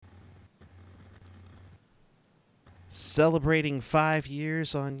Celebrating 5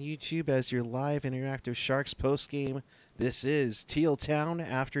 years on YouTube as your live interactive Sharks postgame, this is Teal Town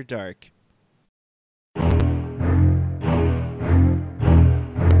After Dark.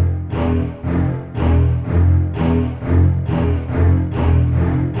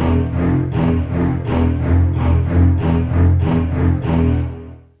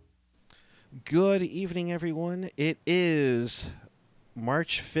 Good evening, everyone. It is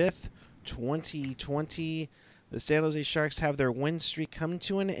March 5th, 2020. The San Jose Sharks have their win streak come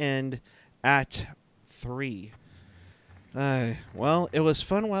to an end at 3. Well, it was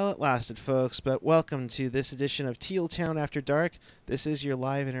fun while it lasted, folks, but welcome to this edition of Teal Town After Dark. This is your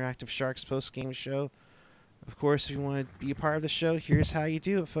live interactive Sharks post-game show. Of course, if you want to be a part of the show, here's how you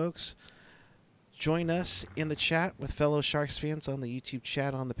do it, folks. Join us in the chat with fellow Sharks fans on the YouTube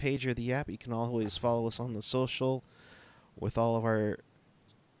chat, on the page, or the app. You can always follow us on the social with all of our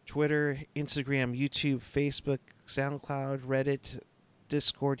Twitter, Instagram, YouTube, Facebook, SoundCloud, Reddit,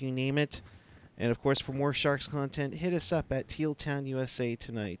 Discord, you name it. And, of course, for more Sharks content, hit us up at Teal Town USA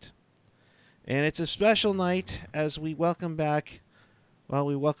tonight. And it's a special night as we welcome back,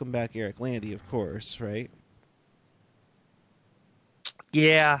 Eric Landy, of course, right?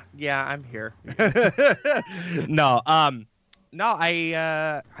 Yeah, I'm here.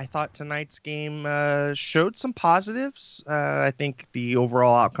 I thought tonight's game showed some positives. I think the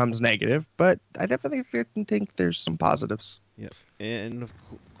overall outcome's negative, but I definitely think there's some positives. Yep. And of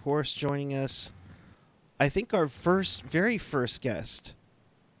course, joining us, I think our very first guest.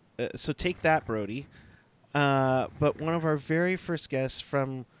 So take that, Brody. But one of our very first guests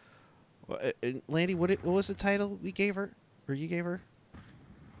from Landy. What was the title we gave her, or you gave her?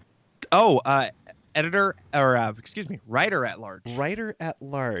 Writer at large. Writer at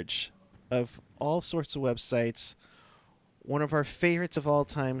large of all sorts of websites. One of our favorites of all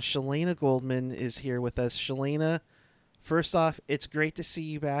time, Shalana Goldman, is here with us. Shalana, first off, it's great to see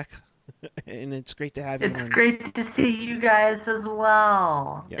you back, and it's great to have you. It's great to see you guys as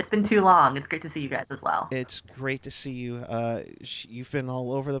well. Yep. It's been too long. It's great to see you guys as well. It's great to see you. You've been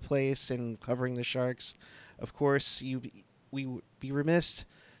all over the place and covering the Sharks. Of course, we would be remiss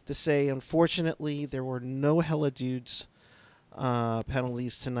to say, unfortunately, there were no hella dudes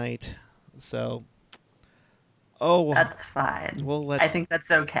penalties tonight. So, that's fine. I think that's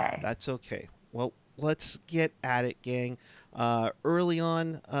okay. That's okay. Well, let's get at it, gang. Early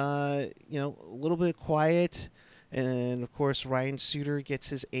on, a little bit quiet, and of course, Ryan Suter gets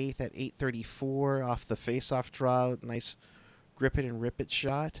his 8th at 8:34 off the face-off draw. Nice grip it and rip it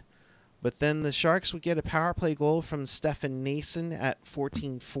shot. But then the Sharks would get a power play goal from Stefan Nason at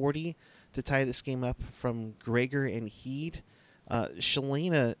 14:40 to tie this game up from Gregor and Heed.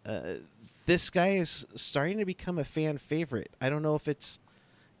 Shalana, this guy is starting to become a fan favorite. I don't know if it's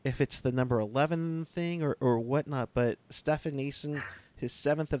the number 11 thing or whatnot, but Stefan Nason, his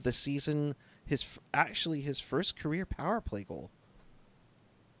 7th of the season, his first career power play goal.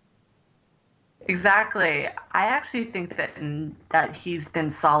 Exactly. I actually think that he's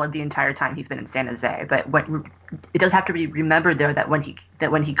been solid the entire time he's been in San Jose. But it does have to be remembered, though, that when he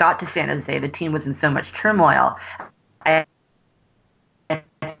got to San Jose, the team was in so much turmoil. I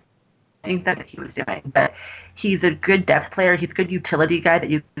think that he was doing. But he's a good depth player. He's a good utility guy that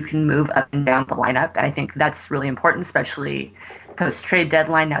you can move up and down the lineup. And I think that's really important, especially post-trade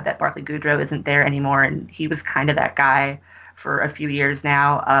deadline, now that Barclay Goodrow isn't there anymore. And he was kind of that guy for a few years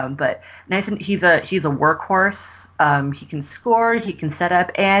now, but Nason, he's a workhorse. He can score, he can set up,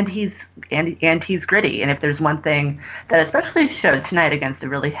 and he's gritty. And if there's one thing that especially showed tonight against a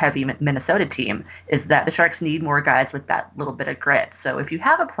really heavy Minnesota team, is that the Sharks need more guys with that little bit of grit. So if you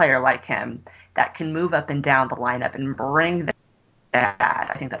have a player like him that can move up and down the lineup and bring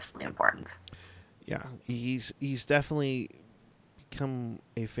that, I think that's really important. Yeah, he's definitely become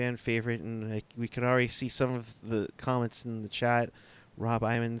a fan favorite, and we can already see some of the comments in the chat. Rob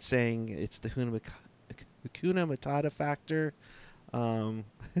Iman saying it's the Hakuna Matata factor. That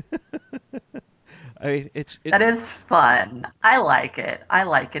is fun. I like it.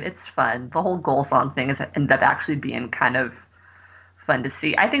 It's fun. The whole goal song thing has ended up actually being kind of fun to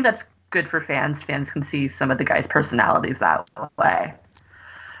see. I think that's good for fans. Fans can see some of the guys' personalities that way.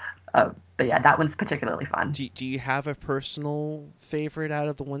 But yeah, that one's particularly fun. Do you have a personal favorite out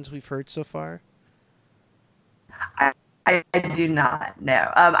of the ones we've heard so far? I do not,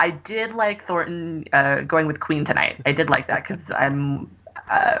 no. I did like Thornton going with Queen tonight. I did like that because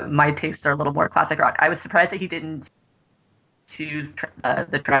my tastes are a little more classic rock. I was surprised that he didn't choose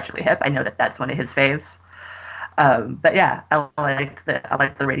the Tragically Hip. I know that that's one of his faves. But yeah, I like the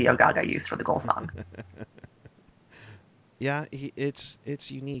Radio Gaga use for the goal song. Yeah, it's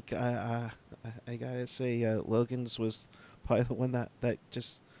unique. I gotta say, Logan's was probably the one that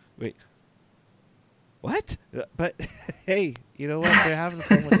just wait. What? But hey, you know what? They're having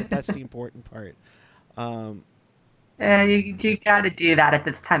fun with it. That's the important part. Um, You got to do that at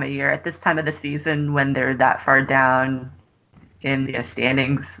this time of year, at this time of the season when they're that far down in the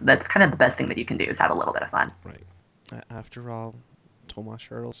standings. That's kind of the best thing that you can do is have a little bit of fun. right. After all, Tomas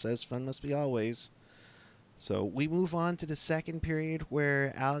Hertl says fun must be always. So we move on to the second period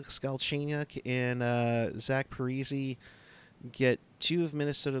where Alex Galchenyuk and Zach Parise get two of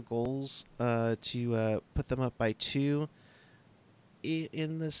Minnesota goals to put them up by two.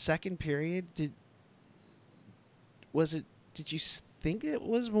 In the second period, did you think it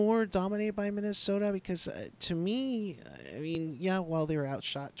was more dominated by Minnesota? Because to me, I mean, yeah, while they were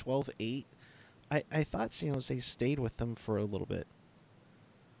outshot 12-8, I thought San Jose stayed with them for a little bit.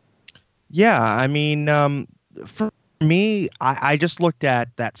 Yeah, I mean, for me, I just looked at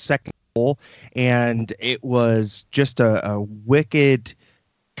that second goal, and it was just a wicked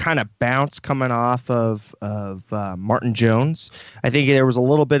kind of bounce coming off of Martin Jones. I think there was a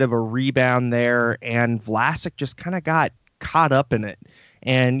little bit of a rebound there, and Vlasic just kind of got caught up in it.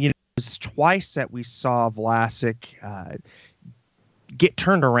 And it was twice that we saw Vlasic get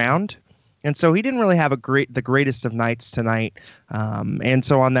turned around. And so he didn't really have the greatest of nights tonight. And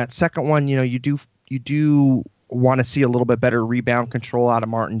so on that second one, you do want to see a little bit better rebound control out of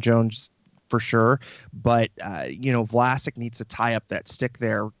Martin Jones for sure. But, Vlasic needs to tie up that stick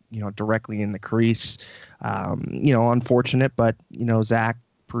there, directly in the crease. Unfortunate, but, Zach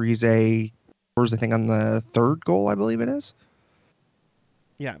Parise scores, I think, on the third goal, I believe it is.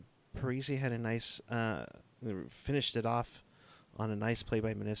 Yeah, Parise had a nice finished it off on a nice play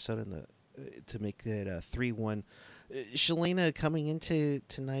by Minnesota to make it 3-1. Shalina, coming into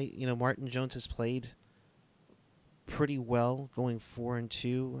tonight, Martin Jones has played pretty well, going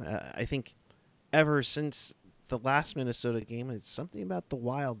 4-2. I think ever since the last Minnesota game, it's something about the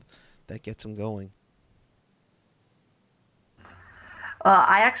Wild that gets him going.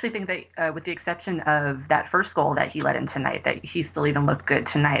 I actually think that with the exception of that first goal that he let in tonight, that he still even looked good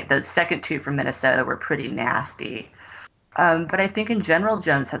tonight. The second two from Minnesota were pretty nasty. But I think in general,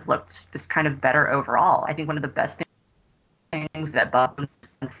 Jones has looked just kind of better overall. I think one of the best things that Bob,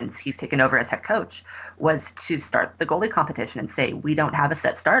 since he's taken over as head coach, was to start the goalie competition and say, we don't have a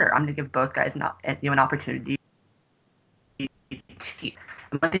set starter. I'm going to give both guys an opportunity to cheat.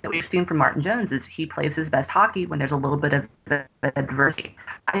 And one thing that we've seen from Martin Jones is he plays his best hockey when there's a little bit of adversity.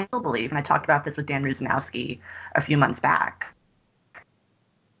 I still believe, and I talked about this with Dan Rusanowski a few months back,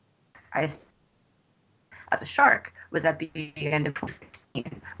 as a Shark, was at the end of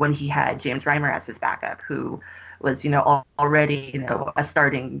 2016 when he had James Reimer as his backup, who was, already, a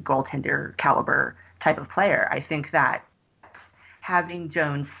starting goaltender caliber type of player. I think that having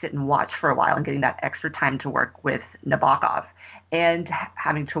Jones sit and watch for a while and getting that extra time to work with Nabokov and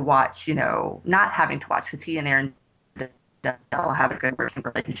having to watch, not having to watch, because he and Aaron Dell have a good working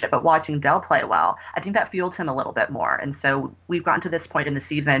relationship, but watching Dell play well, I think that fueled him a little bit more. And so we've gotten to this point in the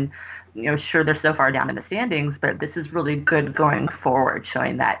season, sure, they're so far down in the standings, but this is really good going forward,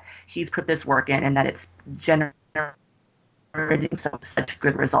 showing that he's put this work in and that it's generating such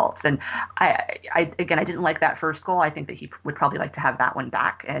good results. And I didn't like that first goal. I think that he would probably like to have that one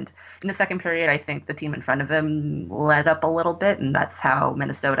back. And in the second period, I think the team in front of him let up a little bit, and that's how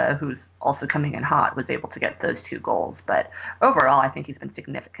Minnesota, who's also coming in hot, was able to get those two goals. But overall, I think he's been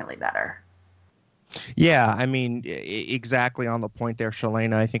significantly better. Yeah, I mean, exactly on the point there,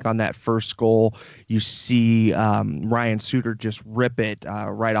 Shalana. I think on that first goal, you see Ryan Suter just rip it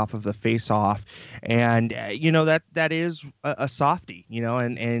right off of the face-off. And, that is a softie,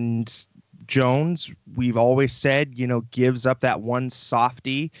 and Jones, we've always said, gives up that one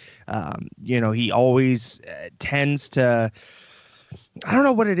softie. He always tends to, I don't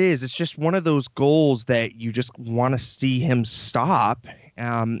know what it is. It's just one of those goals that you just want to see him stop.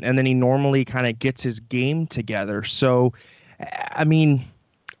 And then he normally kind of gets his game together. So, I mean,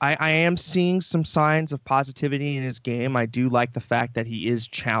 I am seeing some signs of positivity in his game. I do like the fact that he is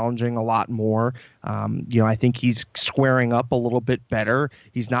challenging a lot more. I think he's squaring up a little bit better.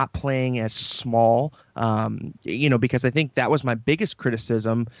 He's not playing as small, because I think that was my biggest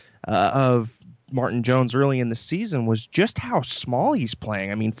criticism of Martin Jones early in the season, was just how small he's playing.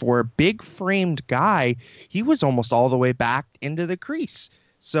 I mean, for a big framed guy, he was almost all the way back into the crease.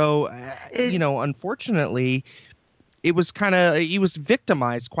 So, unfortunately, it was he was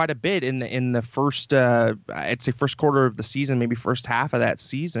victimized quite a bit in the first, I'd say first quarter of the season, maybe first half of that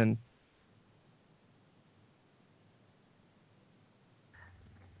season.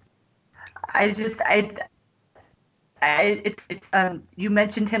 You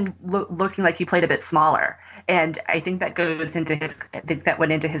mentioned him looking like he played a bit smaller, and I think that goes into his. I think that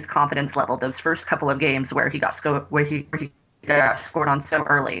went into his confidence level. Those first couple of games where he got scored on so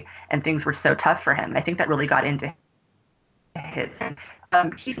early, and things were so tough for him. I think that really got into his.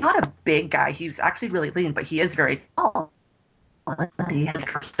 He's not a big guy. He's actually really lean, but he is very tall. He has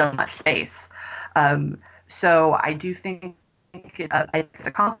so much space. So I do think it's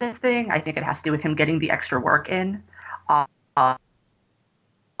a confidence thing. I think it has to do with him getting the extra work in. Off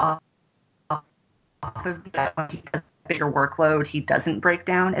of that, when he has a bigger workload, he doesn't break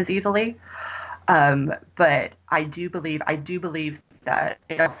down as easily. But I do believe that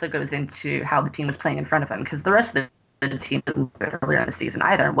it also goes into how the team was playing in front of him, because the rest of the team earlier in the season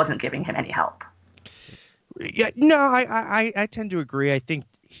either wasn't giving him any help. Yeah, no, I tend to agree. I think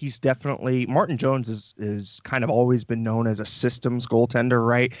he's definitely Martin Jones is kind of always been known as a systems goaltender,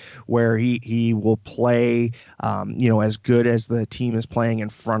 right? Where he will play, as good as the team is playing in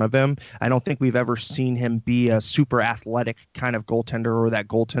front of him. I don't think we've ever seen him be a super athletic kind of goaltender, or that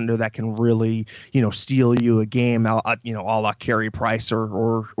goaltender that can really, steal you a game, a la Carey Price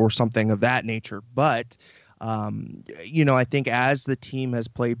or something of that nature. But I think as the team has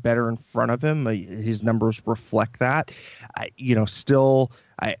played better in front of him, his numbers reflect that.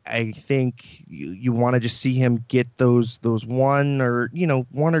 I think you want to just see him get those one or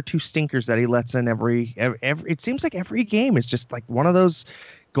two stinkers that he lets in every. It seems like every game is just like one of those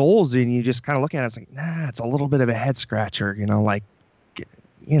goals, and you just kind of look at it, it's like, it's a little bit of a head scratcher, you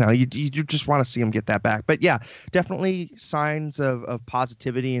just want to see him get that back. But yeah, definitely signs of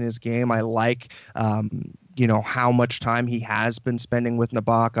positivity in his game. I like, how much time he has been spending with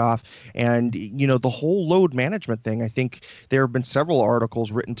Nabokov, and, the whole load management thing. I think there have been several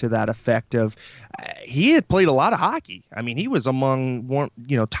articles written to that effect of he had played a lot of hockey. I mean, he was among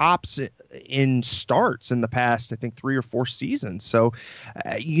tops in starts in the past, I think 3 or 4 seasons. So,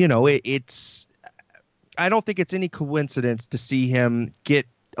 it's, I don't think it's any coincidence to see him get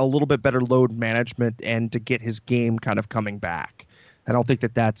a little bit better load management and to get his game kind of coming back. I don't think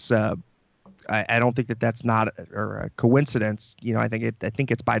that that's I don't think that that's not a coincidence. I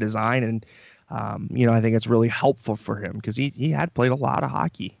think it's by design, and I think it's really helpful for him because he had played a lot of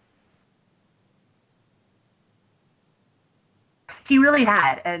hockey. He really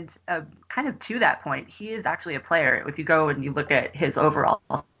had, and kind of to that point, he is actually a player. If you go and you look at his overall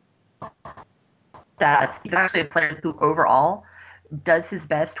stats, he's actually a player who overall does his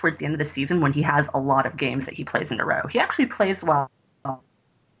best towards the end of the season when he has a lot of games that he plays in a row. He actually plays well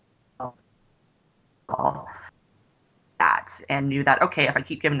that, and knew that, okay, if I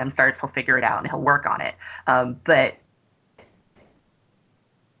keep giving them starts, he'll figure it out and he'll work on it. But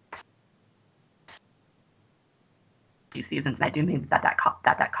few seasons, and I do mean that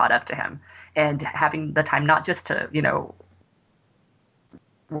caught up to him, and having the time not just to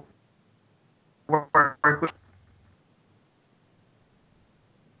work with.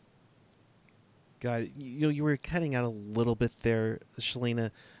 Got it. You were cutting out a little bit there,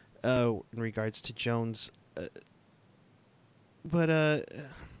 Shalina, in regards to Jones. But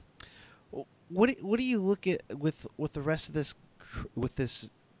what do you look at with the rest of this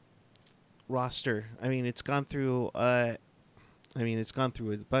roster? I mean, it's gone through a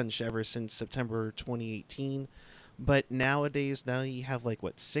bunch ever since September 2018. But now you have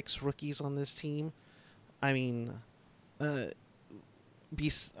 6 rookies on this team. I mean, I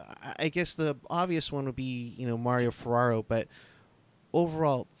guess the obvious one would be Mario Ferraro, but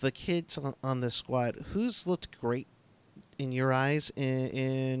overall, the kids on this squad, who's looked great in your eyes,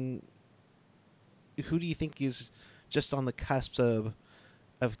 and who do you think is just on the cusp of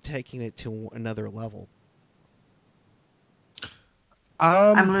taking it to another level?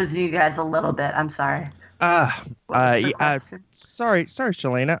 I'm losing you guys a little bit. I'm sorry. Sorry,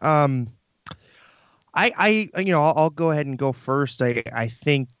 Shalina. I'll go ahead and go first. I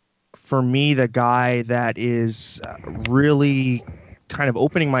think for me, the guy that is really kind of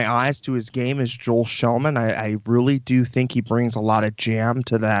opening my eyes to his game is Joel Shellman. I really do think he brings a lot of jam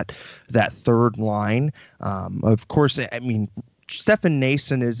to that third line. Of course, I mean, Stefan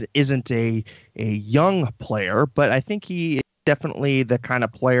Nason isn't a young player, but I think he is definitely the kind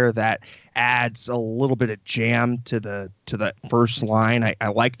of player that adds a little bit of jam to the first line. I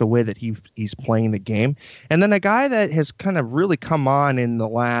like the way that he's playing the game. And then a guy that has kind of really come on in the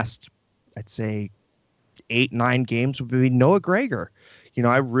last, I'd say, 8-9 games would be Noah Gregor.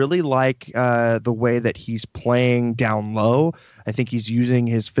 I really like the way that he's playing down low. I think he's using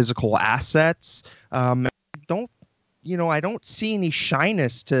his physical assets. I don't see any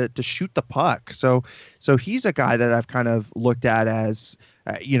shyness to shoot the puck. So he's a guy that I've kind of looked at as,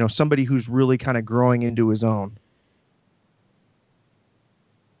 somebody who's really kind of growing into his own.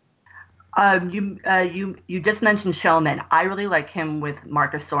 You just mentioned Shellman. I really like him with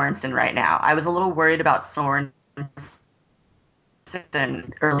Marcus Sorensen right now. I was a little worried about Sorensen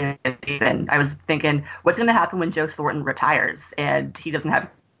early in the season. I was thinking, what's going to happen when Joe Thornton retires and he doesn't have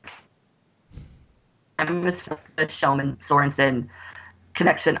the Shellman Sorensen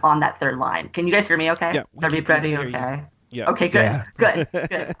connection on that third line? Can you guys hear me? Okay. Yeah, Everybody okay? Yeah. Okay. Good. Yeah.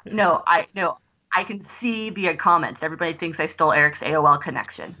 Good. No. I can see via comments. Everybody thinks I stole Eric's AOL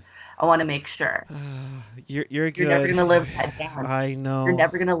connection. I want to make sure. You're good. You're never gonna live that down. I know. You're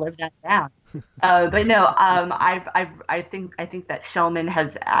never gonna live that down. But no, I think that Shellman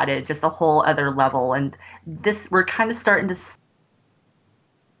has added just a whole other level, and this we're kind of starting to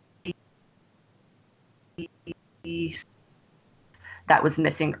see that was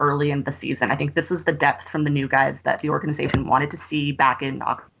missing early in the season. I think this is the depth from the new guys that the organization wanted to see back in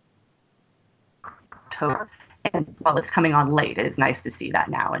October. And while it's coming on late, it is nice to see that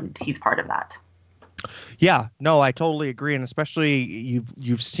now, and he's part of that. Yeah, no, I totally agree, and especially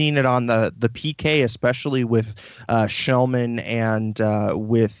you've seen it on the PK, especially with Shellman and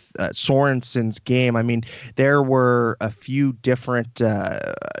with Sorensen's game. I mean, there were a few different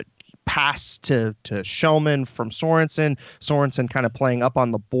pass to Shellman from Sorensen kind of playing up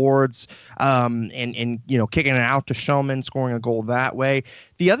on the boards, and kicking it out to Shellman, scoring a goal that way.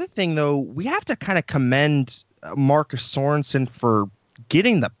 The other thing, though, we have to kind of commend Marcus Sorensen for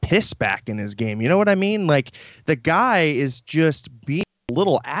getting the piss back in his game. You know what I mean? Like, the guy is just being a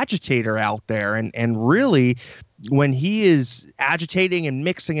little agitator out there, and really, when he is agitating and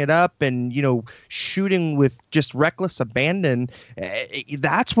mixing it up and, shooting with just reckless abandon,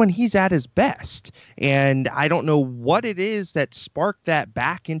 that's when he's at his best. And I don't know what it is that sparked that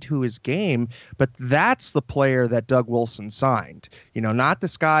back into his game, but that's the player that Doug Wilson signed. Not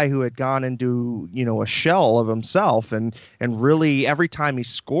this guy who had gone into, a shell of himself, and really every time he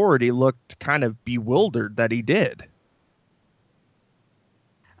scored, he looked kind of bewildered that he did.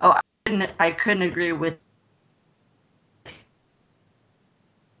 Oh, I couldn't agree with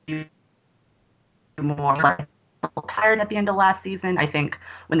more. Like, a little tired at the end of last season. I think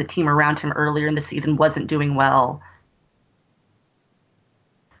when the team around him earlier in the season wasn't doing well,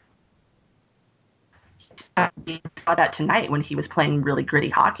 we saw that tonight when he was playing really gritty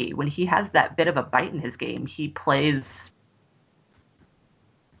hockey. When he has that bit of a bite in his game, he plays.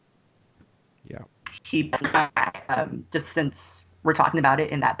 Yeah. Just since we're talking about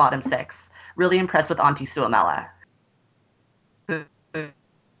it in that bottom six, really impressed with Antti Suomela.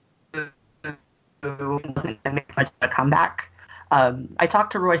 Wasn't make much of a comeback. I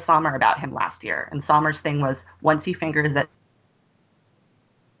talked to Roy Sommer about him last year, and Sommer's thing was once he fingers that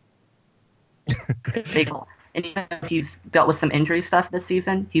and even if he's dealt with some injury stuff this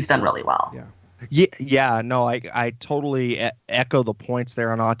season, he's done really well. Yeah, no, I totally echo the points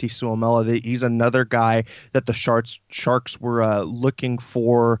there on Antti Suomela. He's another guy that the Sharks were looking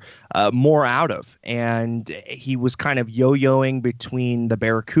for more out of, and he was kind of yo-yoing between the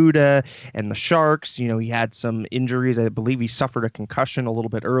Barracuda and the Sharks. He had some injuries. I believe he suffered a concussion a little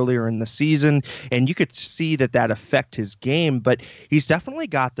bit earlier in the season, and you could see that affect his game, but he's definitely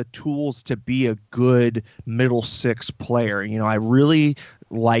got the tools to be a good middle six player. I really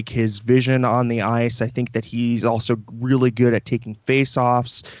like his vision on the ice. I think that he's also really good at taking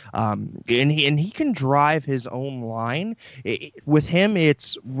face-offs, and he can drive his own line. With him,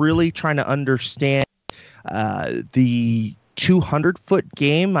 it's really trying to understand the 200-foot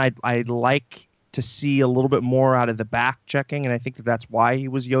game. I'd like to see a little bit more out of the back checking, and I think that's why he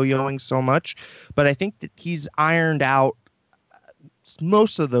was yo-yoing so much. But I think that he's ironed out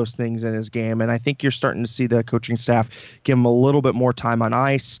most of those things in his game, and I think you're starting to see the coaching staff give him a little bit more time on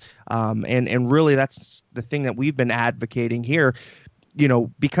ice, and really that's the thing that we've been advocating here.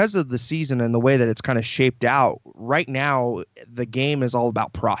 Because of the season and the way that it's kind of shaped out right now, the game is all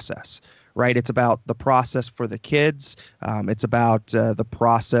about process, right? It's about the process for the kids. It's about the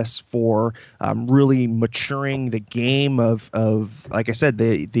process for really maturing the game of like I said,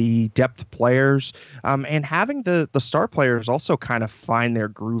 the depth players, and having the star players also kind of find their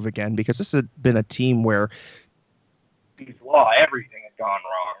groove again, because this has been a team where everything had gone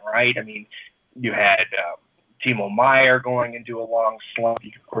wrong, right? I mean, you had Timo Meyer going into a long slump.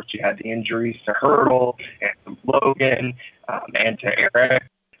 Of course, you had the injuries to Hurdle and to Logan and to Eric.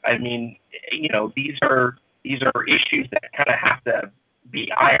 I mean, these are issues that kind of have to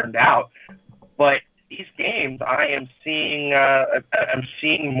be ironed out. But these games, I'm seeing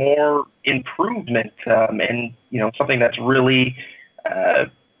more improvement, and something that's really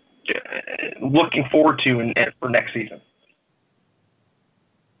looking forward to for next season.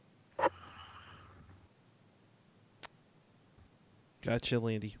 Gotcha,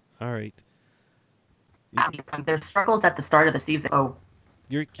 Landy. All right. Their struggles at the start of the season. Oh,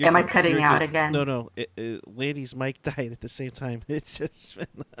 am I cutting out again? No. Landy's mic died at the same time. It's just been,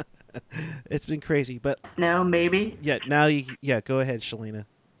 it's been crazy. But Snow, maybe. yeah, now go ahead, Shalina.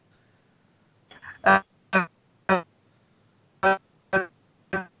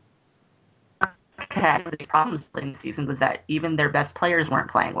 The problems in the season was that even their best players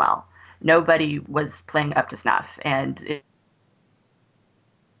weren't playing well. Nobody was playing up to snuff, and it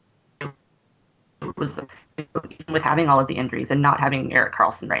was with having all of the injuries and not having Erik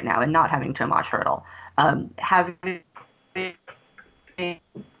Karlsson right now and not having Tomas Hertl. Having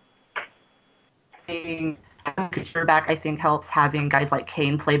Couture back, I think, helps. Having guys like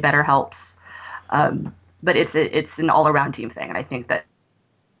Kane play better helps. But it's an all-around team thing, and I think that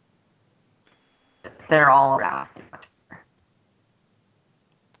they're all around.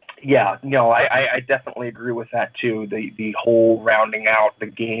 Yeah, no, I definitely agree with that too. The whole rounding out the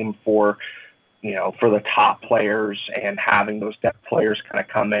game for the top players and having those depth players kind of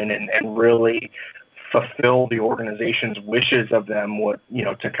come in and really fulfill the organization's wishes of them,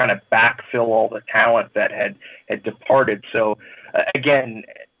 to kind of backfill all the talent that had departed. So again,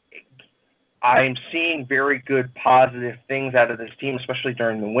 I'm seeing very good positive things out of this team, especially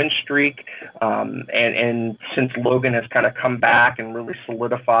during the win streak. And since Logan has kind of come back and really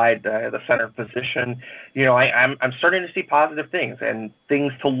solidified the center position, I'm starting to see positive things and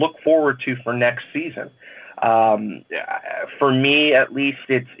things to look forward to for next season. For me, at least,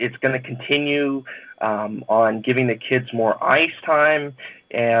 it's going to continue on giving the kids more ice time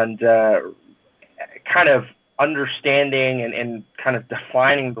and kind of understanding and kind of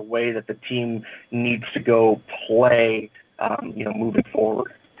defining the way that the team needs to go play, moving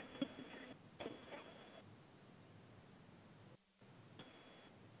forward.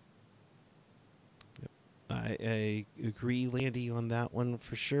 I agree, Landy, on that one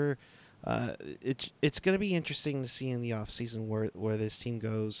for sure. It's going to be interesting to see in the offseason where this team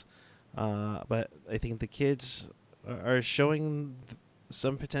goes. But I think the kids are showing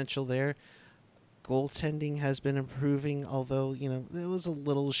some potential there. Goaltending has been improving, although, it was a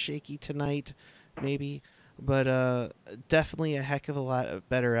little shaky tonight, maybe. But definitely a heck of a lot of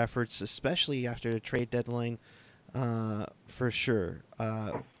better efforts, especially after the trade deadline, for sure.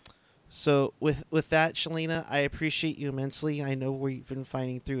 So with that, Shalina, I appreciate you immensely. I know we've been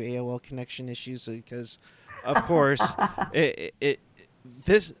fighting through AOL connection issues because, of course,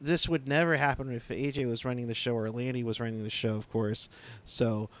 this would never happen if AJ was running the show or Landy was running the show, of course.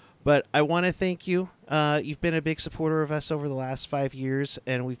 So, but I want to thank you. You've been a big supporter of us over the last 5 years,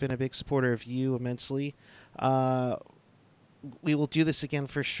 and we've been a big supporter of you immensely. We will do this again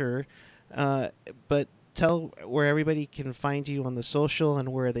for sure. But tell where everybody can find you on the social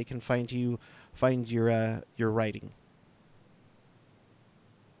and where they can find your writing.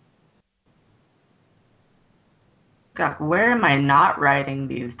 God, where am I not writing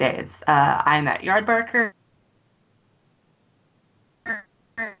these days? I'm at Yardbarker.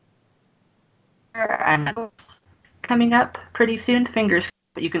 I'm coming up pretty soon. Fingers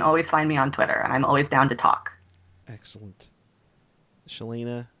crossed, but you can always find me on Twitter, and I'm always down to talk. Excellent.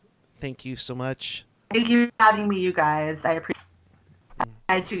 Shalina, thank you so much. Thank you for having me, you guys. I appreciate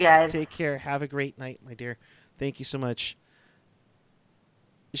it. You guys. Take care. Have a great night, my dear. Thank you so much.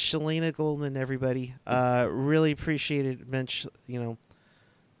 Shalina Goldman, everybody. Really appreciate it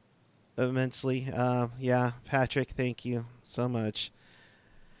immensely. Yeah, Patrick, thank you so much.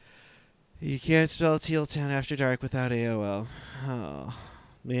 You can't spell Teal Town After Dark without AOL. Oh,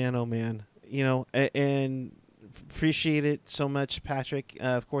 man, oh, man. And appreciate it so much, Patrick.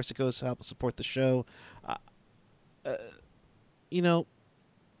 Of course, it goes to help support the show.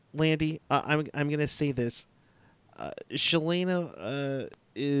 Landy, I'm going to say this. Shalina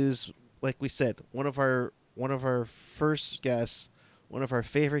is, like we said, one of our first guests, one of our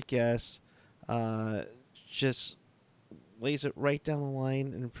favorite guests. Just lays it right down the line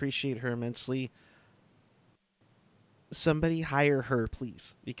and appreciate her immensely. Somebody hire her,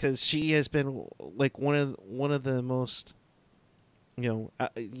 please, because she has been like one of the most, we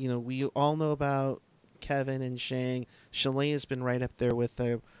all know about Kevin and Shang. Shalane has been right up there with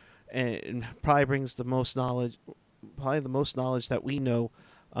them, and probably brings the most knowledge that we know,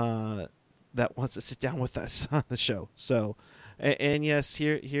 that wants to sit down with us on the show. So, and yes,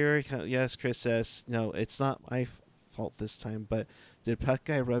 yes, Chris says, no, it's not my fault this time, but did Puck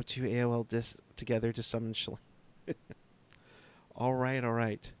Guy rub two AOL discs together to summon Shalane? All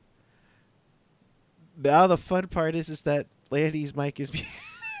right. Now the fun part is that Landy's mic is muted.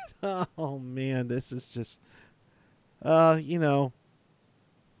 Oh man, this is just, no,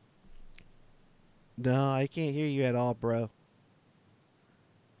 I can't hear you at all, bro.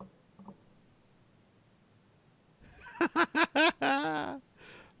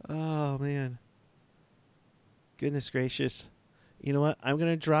 Oh man. Goodness gracious. You know what? I'm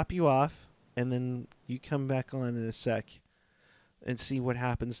going to drop you off and then you come back on in a sec and see what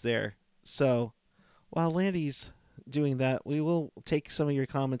happens there. So, while Landy's doing that, we will take some of your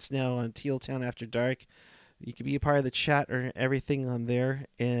comments now on Teal Town After Dark. You can be a part of the chat or everything on there.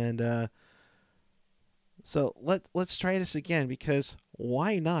 And so let's try this again because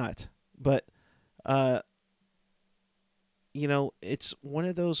why not? But it's one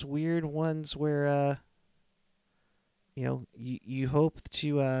of those weird ones where you hope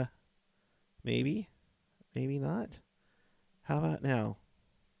to maybe not. How about now?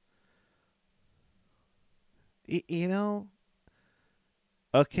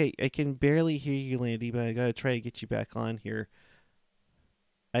 Okay, I can barely hear you, Landy, but I gotta try to get you back on here.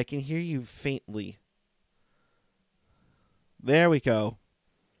 I can hear you faintly. There we go.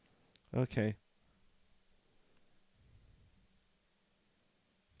 Okay.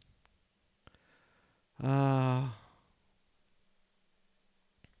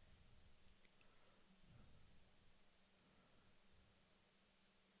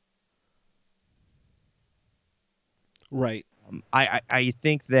 Right. I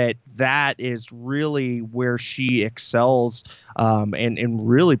think that is really where she excels, and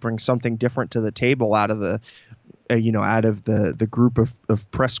really brings something different to the table out of the group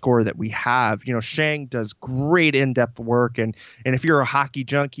of press corps that we have. Shang does great in-depth work, and if you're a hockey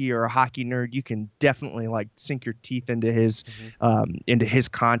junkie or a hockey nerd, you can definitely sink your teeth into his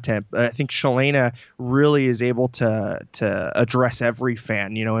content. I think Shalana really is able to address every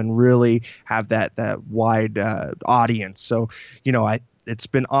fan, and really have that wide audience. So, it's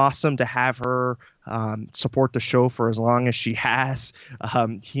been awesome to have her support the show for as long as she has,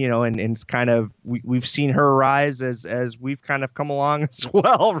 and it's kind of we've seen her rise as we've kind of come along as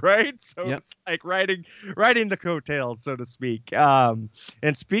well, right? So yep. It's like riding the coattails, so to speak. And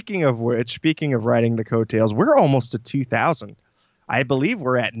speaking of riding the coattails, we're almost to 2000. I believe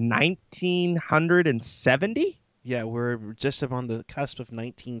we're at 1970. Yeah, we're just on the cusp of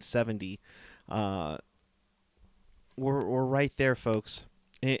 1970. We're right there, folks.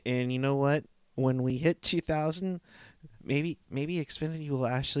 And you know what? When we hit 2000, maybe Xfinity will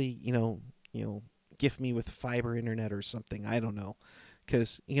actually, gift me with fiber internet or something. I don't know,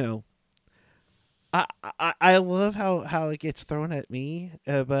 because I love how it gets thrown at me,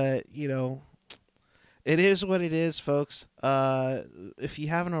 but it is what it is, folks. If you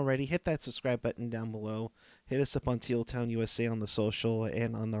haven't already, hit that subscribe button down below. Hit us up on Teal Town USA on the social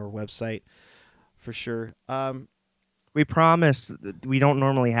and on our website for sure. We promise that we don't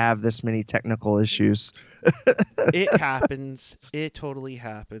normally have this many technical issues. It happens. It totally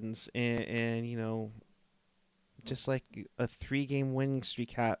happens. And just like a 3-game winning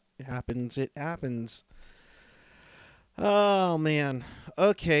streak happens, it happens. Oh, man.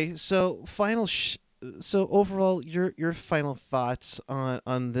 Okay, so so overall, your final thoughts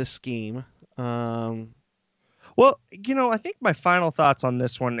on this game. Well, I think my final thoughts on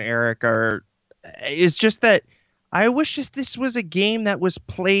this one, Eric, is just that I wish this was a game that was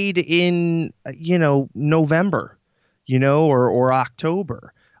played in, November, or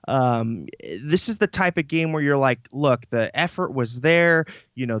October. This is the type of game where you're like, look, the effort was there.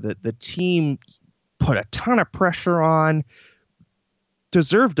 The team put a ton of pressure on,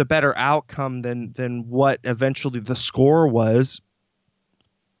 deserved a better outcome than what eventually the score was.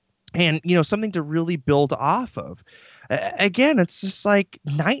 And, something to really build off of. Again, it's just like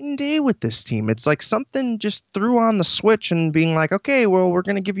night and day with this team. It's like something just threw on the switch and being like, okay, well, we're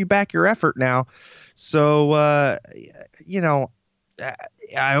going to give you back your effort now. So, I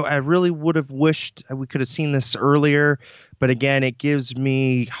really would have wished we could have seen this earlier. But again, it gives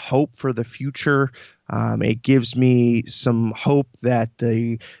me hope for the future. It gives me some hope that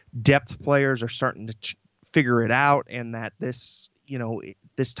the depth players are starting to figure it out, and that this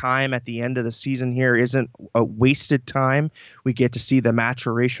time at the end of the season here isn't a wasted time. We get to see the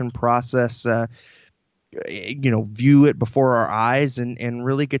maturation process, view it before our eyes, and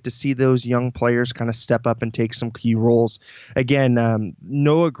really get to see those young players kind of step up and take some key roles. Again,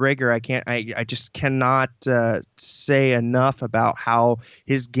 Noah Gregor, I just cannot say enough about how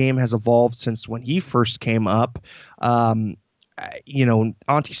his game has evolved since when he first came up. Auntie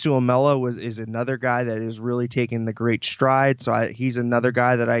Suomela is another guy that is really taking the great stride. So he's another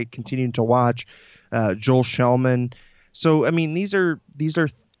guy that I continue to watch. Joel Shellman. So, I mean, these are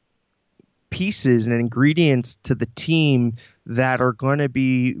pieces and ingredients to the team that are going to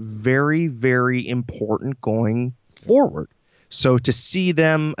be very, very important going forward. So to see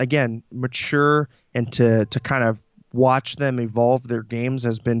them, again, mature and to kind of watch them evolve their games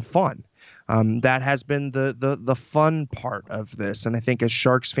has been fun. That has been the fun part of this. And I think as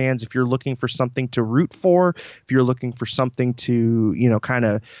Sharks fans, if you're looking for something to root for, if you're looking for something to, kind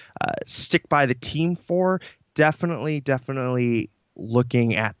of stick by the team for, definitely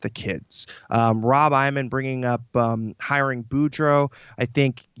looking at the kids. Rob Iman bringing up hiring Boudreaux. I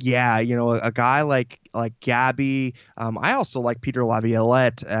think, a guy like Gabby. I also like Peter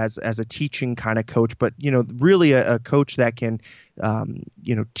Laviolette as a teaching kind of coach, but really a coach that can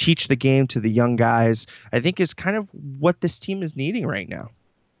teach the game to the young guys, I think is kind of what this team is needing right now.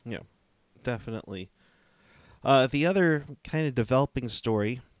 Yeah, definitely. The other kind of developing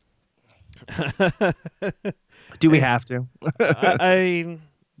story. Do we have to?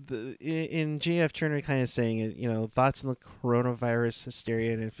 In JF Turner kind of saying it, thoughts on the coronavirus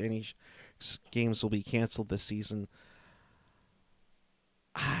hysteria and if any games will be canceled this season.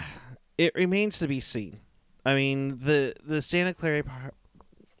 It remains to be seen. I mean, the Santa Clara,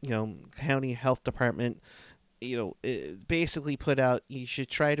 County Health Department, it basically put out you should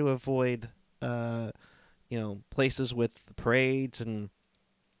try to avoid, places with parades and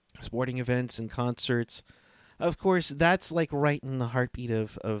sporting events and concerts. Of course, that's like right in the heartbeat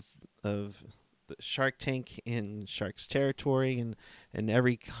of the Shark Tank in Sharks territory, and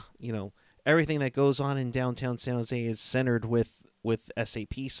everything that goes on in downtown San Jose is centered with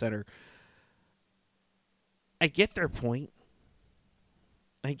SAP Center. I get their point.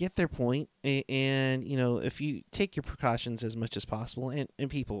 And if you take your precautions as much as possible, and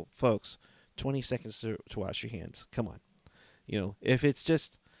people, folks, 20 seconds to wash your hands. Come on. If it's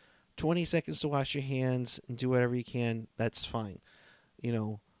just 20 seconds to wash your hands and do whatever you can, that's fine.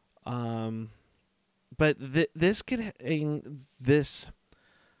 But this could, let's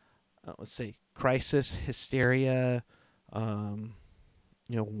say, crisis, hysteria,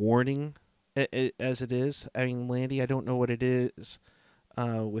 warning as it is. I mean, Landy, I don't know what it is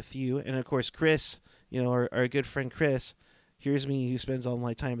with you. And of course, Chris, our good friend Chris, here's me who spends all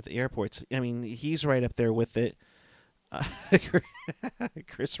my time at the airports. I mean, he's right up there with it.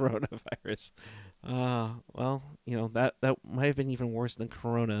 Chris coronavirus. Well, that might have been even worse than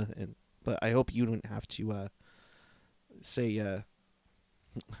corona, but I hope you didn't have to stay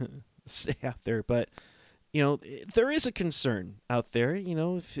out there. But there is a concern out there.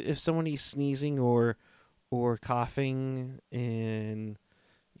 If somebody's sneezing or coughing, and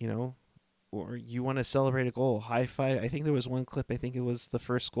or you want to celebrate a goal, high five. I think there was one clip. I think it was the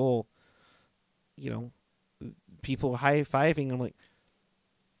first goal. People high-fiving. I'm like,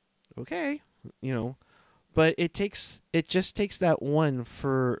 okay, but it just takes that one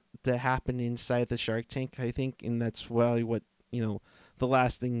to happen inside the Shark Tank, I think, and that's really what the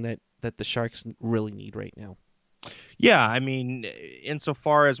last thing that the Sharks really need right now. Yeah, I mean,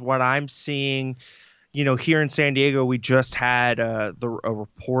 insofar as what I'm seeing, here in San Diego, we just had a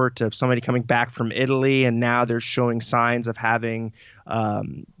report of somebody coming back from Italy, and now they're showing signs of having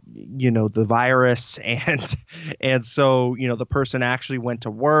the virus, and so the person actually went to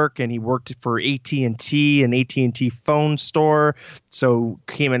work, and he worked for AT&T, an AT&T phone store, so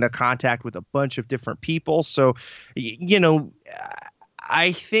came into contact with a bunch of different people. So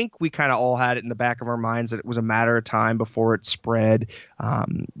I think we kind of all had it in the back of our minds that it was a matter of time before it spread.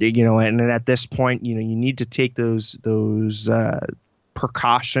 And at this point, you need to take those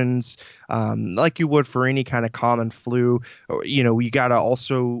precautions like you would for any kind of common flu. You got to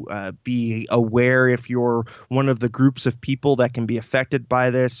also be aware if you're one of the groups of people that can be affected by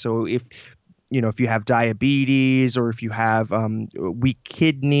this. So if you have diabetes, or if you have weak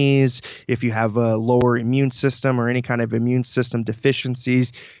kidneys, if you have a lower immune system or any kind of immune system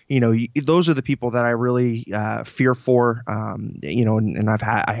deficiencies, those are the people that I really fear for. And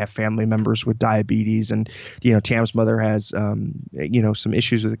I have family members with diabetes, and Tam's mother has some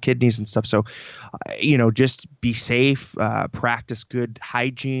issues with the kidneys and stuff. So just be safe, practice good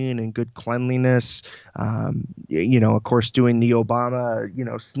hygiene and good cleanliness. Of course, doing the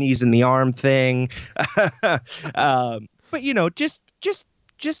Obama sneeze in the arm thing. But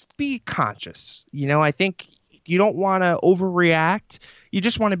just be conscious. I think you don't want to overreact. You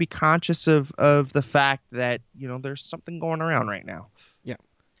just want to be conscious of the fact that there's something going around right now. Yeah,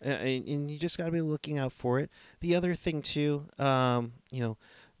 and you just got to be looking out for it. The other thing too,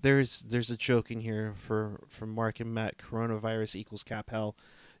 there's a joke in here from Mark and Matt. Coronavirus equals cap hell.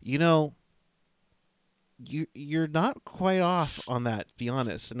 You're not quite off on that, to be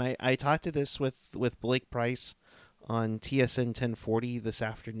honest. And I talked to this with Blake Price on TSN 1040 this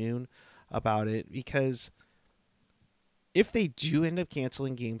afternoon about it, because if they do end up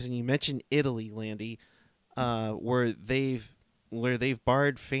canceling games, and you mentioned Italy, Landy, where they've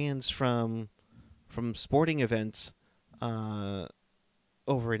barred fans from sporting events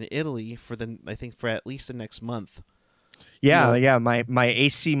over in Italy I think for at least the next month. Yeah, yeah. My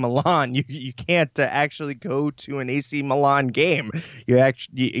AC Milan, you can't actually go to an AC Milan game. You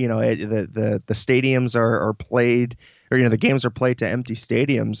actually, the stadiums are played, or the games are played to empty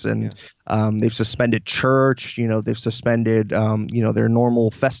stadiums, and they've suspended church. They've suspended their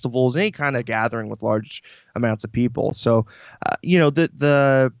normal festivals, any kind of gathering with large amounts of people. So,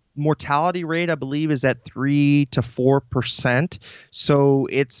 the mortality rate, I believe, is at 3 to 4%. So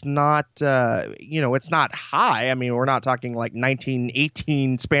it's not, it's not high. I mean, we're not talking like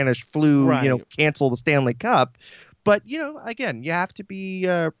 1918 Spanish flu, Right. Cancel the Stanley Cup. But, again, you have to be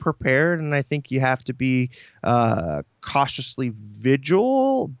prepared, and I think you have to be cautiously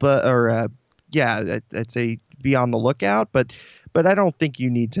vigilant, I'd say be on the lookout. But I don't think you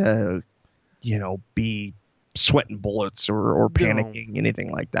need to, be sweating bullets or panicking,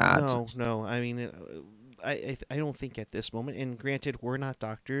 anything like that. No. I mean, I don't think at this moment, and granted, we're not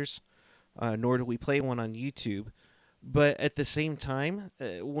doctors, nor do we play one on YouTube. But at the same time,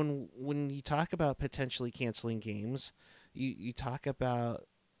 when you talk about potentially canceling games, you talk about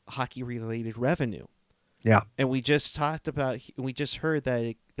hockey-related revenue. Yeah. And we just heard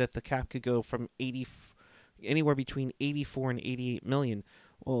that that the cap could go from anywhere between 84 and 88 million.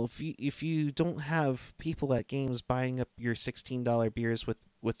 Well, if you don't have people at games buying up your $16 beers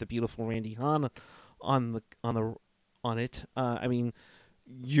with the beautiful Randy Hahn on it, I mean,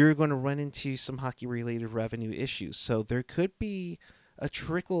 you're going to run into some hockey related revenue issues. So there could be a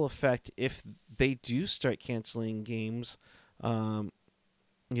trickle effect if they do start canceling games. Another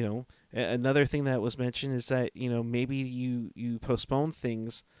thing that was mentioned is that maybe you postpone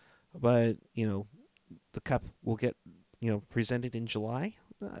things, but the cup will get presented in July.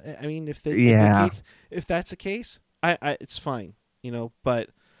 I mean, if that's the case, I it's fine, but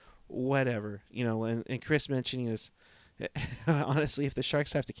whatever, and Chris mentioning this, honestly, if the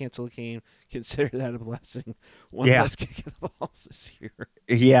Sharks have to cancel a game, consider that a blessing. One less kick of the balls this year.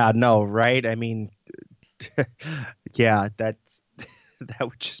 Yeah, no, right? I mean, yeah, that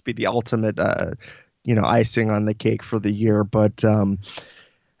would just be the ultimate, icing on the cake for the year. But,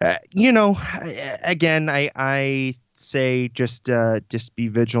 again, I say just be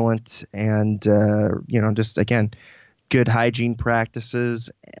vigilant and just again good hygiene practices,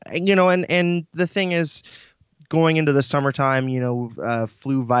 and the thing is, going into the summertime,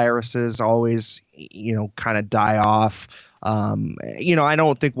 flu viruses always kind of die off. I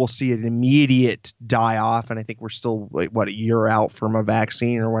don't think we'll see an immediate die off, and I think we're still a year out from a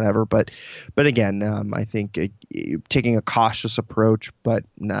vaccine or whatever. But again, I think taking a cautious approach, but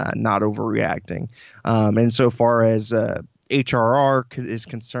not overreacting. And so far as HRR is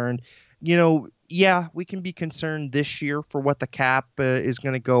concerned, we can be concerned this year for what the cap is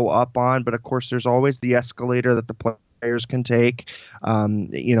going to go up on, but of course there's always the escalator that the players can take.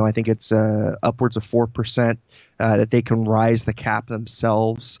 I think it's upwards of 4% that they can rise the cap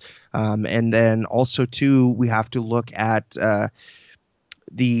themselves. And then also too, we have to look at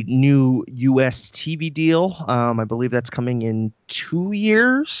the new US TV deal. I believe that's coming in 2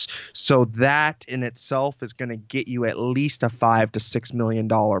 years. So that in itself is going to get you at least a $5 to $6 million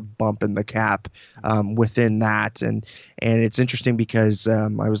bump in the cap within that. And it's interesting because I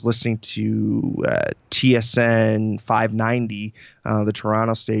was listening to TSN 590, the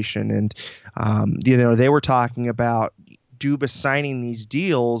Toronto station, and they were talking about Dubas signing these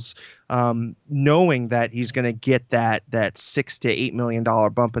deals, knowing that he's going to get that $6 to $8 million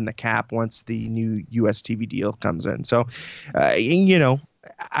bump in the cap once the new US TV deal comes in. So,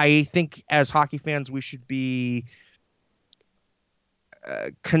 I think as hockey fans, we should be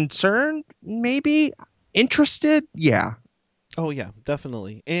concerned, maybe interested. Yeah. Oh yeah,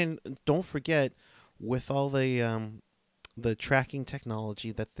 definitely. And don't forget, with all the tracking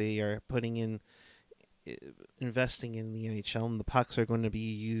technology that they are putting in, investing in the NHL, and the pucks are going to be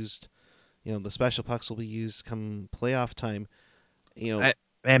used, the special pucks will be used come playoff time,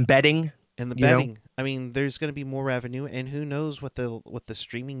 and betting, and the betting. I mean, there's going to be more revenue, and who knows what the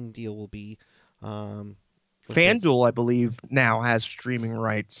streaming deal will be. FanDuel, I believe, now has streaming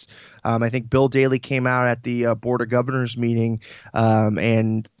rights. I think Bill Daly came out at the Board of Governors meeting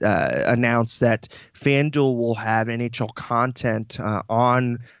and announced that FanDuel will have NHL content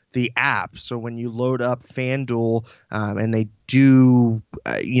on the app. So when you load up FanDuel and they do,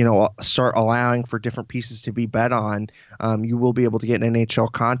 start allowing for different pieces to be bet on, you will be able to get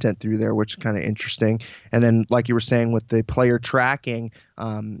NHL content through there, which is kind of interesting. And then, like you were saying, with the player tracking,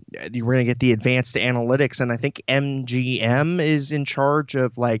 you're going to get the advanced analytics. And I think MGM is in charge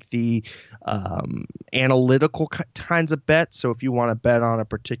of like the analytical kinds of bets. So if you want to bet on a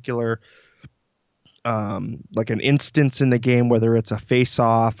particular like an instance in the game, whether it's a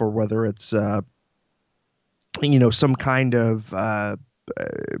face-off or whether it's some kind of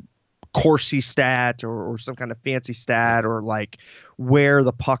Corsi stat or some kind of fancy stat, or like where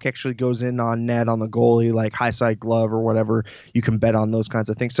the puck actually goes in on net on the goalie, like high side glove or whatever. You can bet on those kinds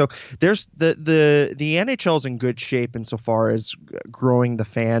of things. So there's the NHL is in good shape insofar as growing the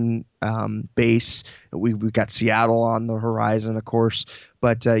fan base. We've got Seattle on the horizon, of course,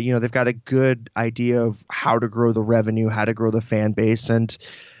 but they've got a good idea of how to grow the revenue, how to grow the fan base, and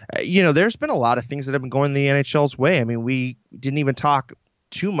there's been a lot of things that have been going the NHL's way. I mean, we didn't even talk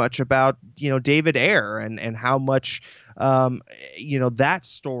too much about David Ayer and how much that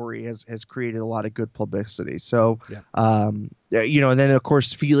story has created a lot of good publicity. So and then of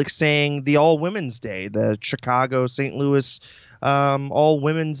course Felix saying the All Women's Day, the Chicago St. Louis All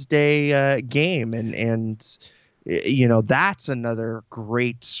Women's Day game, and that's another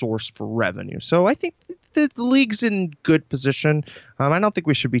great source for revenue. So I think the league's in good position. I don't think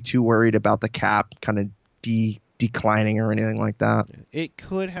we should be too worried about the cap kind of declining or anything like that. It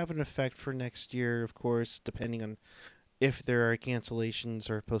could have an effect for next year, of course, depending on if there are cancellations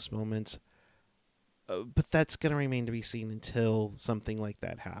or postponements. But that's going to remain to be seen until something like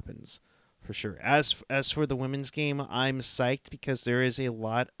that happens, for sure. As for the women's game, I'm psyched because there is a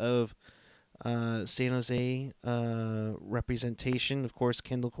lot of San Jose representation. Of course,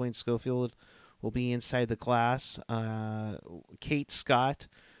 Kendall Coyne-Schofield will be inside the glass. Kate Scott,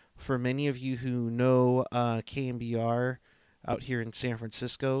 for many of you who know KNBR out here in San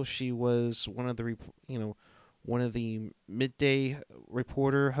Francisco, she was one of the midday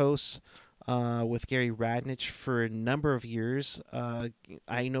reporter hosts with Gary Radnich for a number of years.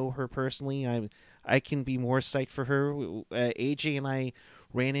 I know her personally. I can be more psyched for her. AJ and I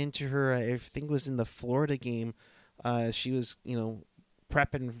ran into her. I think it was in the Florida game. She was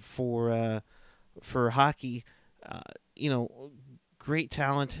prepping for hockey. Great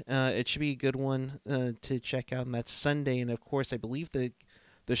talent. It should be a good one to check out, and that's Sunday. And of course, I believe the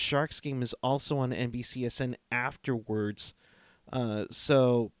Sharks game is also on NBCSN afterwards.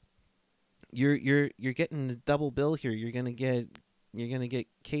 So you're getting a double bill here. You're gonna get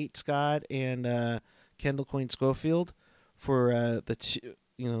Kate Scott and Kendall Coyne-Schofield for the two,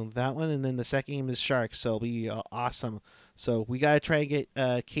 that one, and then the second game is Sharks. So it'll be awesome. So we gotta try and get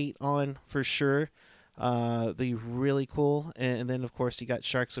Kate on for sure. Be really cool. And then of course you got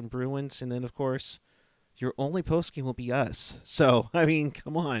Sharks and Bruins, and then of course your only post game will be us. So I mean,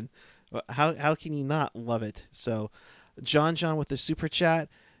 come on, how can you not love it? So John with the super chat,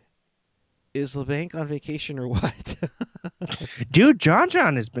 is Labanc on vacation or what? Dude, John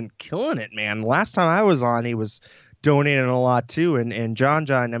has been killing it, man. Last time I was on, he was donating a lot too, and John,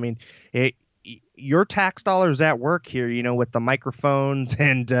 I mean, your tax dollars at work here, with the microphones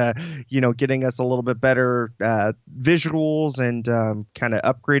and, getting us a little bit better visuals and kind of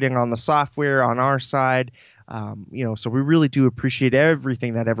upgrading on the software on our side. So we really do appreciate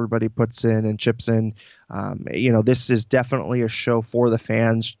everything that everybody puts in and chips in. This is definitely a show for the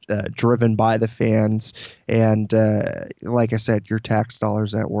fans, driven by the fans. And like I said, your tax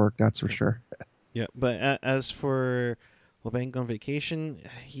dollars at work, that's for sure. Yeah, but as for Labanc on vacation,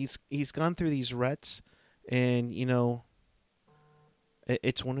 he's gone through these ruts, and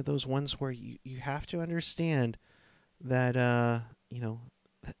it's one of those ones where you have to understand that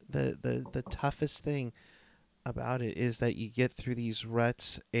the toughest thing about it is that you get through these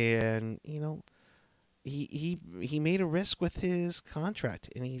ruts, and he made a risk with his contract,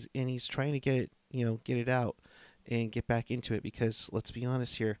 and he's trying to get it out and get back into it, because let's be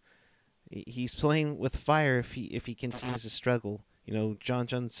honest here, he's playing with fire if he continues to struggle.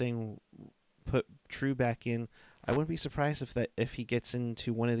 John saying put True back in. I wouldn't be surprised if he gets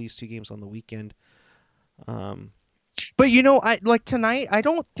into one of these two games on the weekend. But I like tonight. I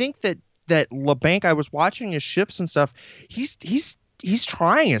don't think that Labanc, I was watching his shifts and stuff. He's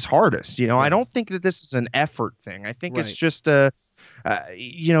trying his hardest. I don't think that this is an effort thing. I think it's just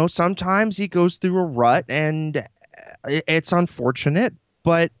sometimes he goes through a rut, and it's unfortunate,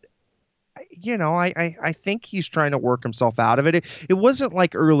 but I think he's trying to work himself out of it. It wasn't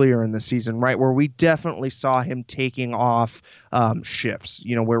like earlier in the season, right, where we definitely saw him taking off shifts,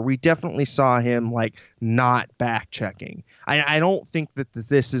 where we definitely saw him like not back checking. I don't think that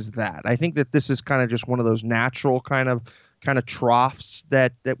this is that. I think that this is kind of just one of those natural kind of troughs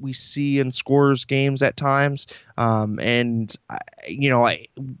that we see in scorers games at times.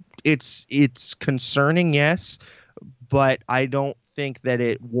 It's concerning, yes, but I don't think that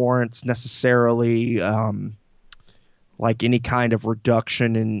it warrants necessarily like any kind of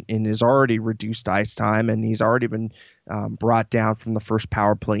reduction in his already reduced ice time, and he's already been brought down from the first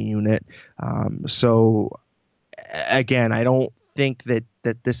power play unit. So again, I don't think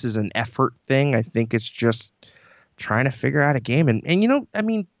that this is an effort thing. I think it's just trying to figure out a game. And you know, I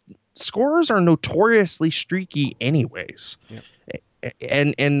mean, scorers are notoriously streaky anyways. Yep.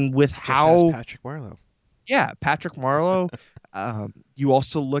 And with just how Patrick Marleau. Yeah, Patrick Marleau. You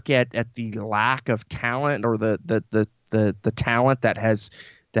also look at the lack of talent, or the talent that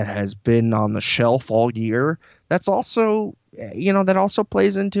has been on the shelf all year. That's also, you know, that also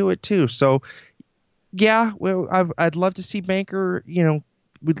plays into it too. So yeah, well, I'd love to see Banker. You know,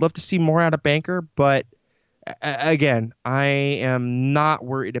 we'd love to see more out of Banker, but again, I am not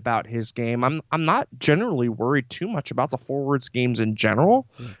worried about his game. I'm not generally worried too much about the forwards games in general.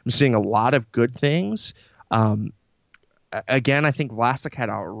 I'm seeing a lot of good things. Again, I think Vlasic had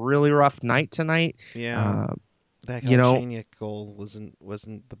a really rough night tonight. Yeah. That Galchenyuk goal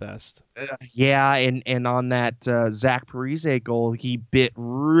wasn't the best. Yeah, and on that Zach Parise goal, he bit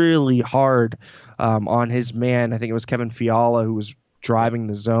really hard on his man. I think it was Kevin Fiala who was driving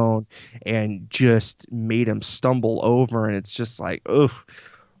the zone and just made him stumble over. And it's just like,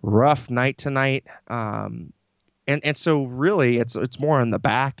 rough night tonight. And so really, it's more on the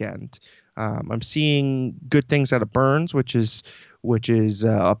back end. I'm seeing good things out of Burns, which is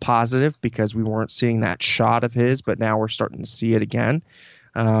a positive, because we weren't seeing that shot of his, but now we're starting to see it again.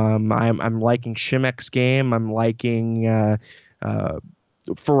 I'm liking Shimek's game. I'm liking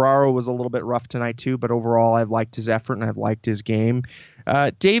Ferraro was a little bit rough tonight too, but overall I've liked his effort and I've liked his game.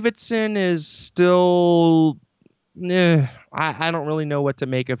 Davidson is still, I don't really know what to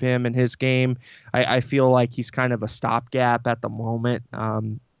make of him and his game. I feel like he's kind of a stopgap at the moment.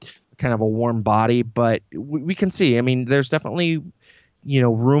 Kind of a warm body, but we can see. I mean, there's definitely, you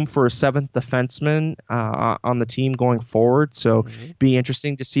know, room for a seventh defenseman on the team going forward. So be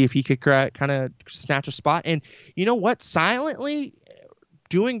interesting to see if he could kind of snatch a spot. And you know what? Silently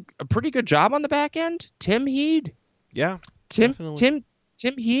doing a pretty good job on the back end, Tim Heed. Yeah, Tim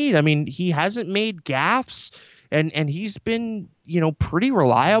Heed. I mean, he hasn't made gaffes, and he's been, you know, pretty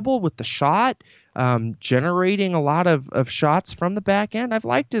reliable with the shot. Generating a lot of shots from the back end. I've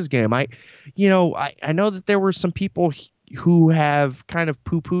liked his game. I know that there were some people who have kind of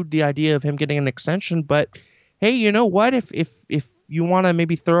poo-pooed the idea of him getting an extension, but hey, you know what? If you want to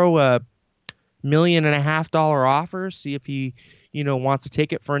maybe throw $1.5 million offer, see if he, you know, wants to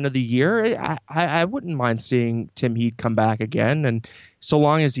take it for another year, I wouldn't mind seeing Tim Heed come back again, and so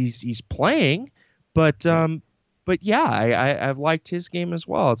long as he's playing. But yeah, I've liked his game as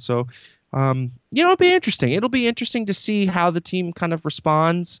well. So. You know, it'll be interesting. It'll be interesting to see how the team kind of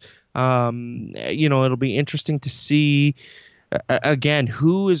responds. You know, it'll be interesting to see, again,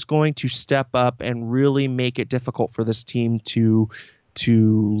 who is going to step up and really make it difficult for this team to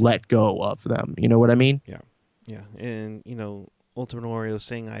let go of them. You know what I mean? Yeah. And, you know, Ultimate Oreo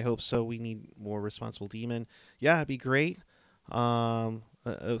saying, I hope so. We need more responsible demon. Yeah, it'd be great. Of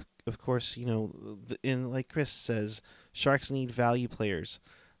course, you know, and like Chris says, Sharks need value players.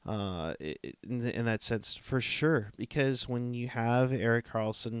 In that sense, for sure, because when you have Erik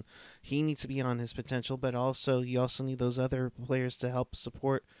Karlsson, he needs to be on his potential, but also you also need those other players to help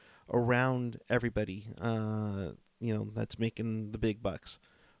support around everybody, you know, that's making the big bucks,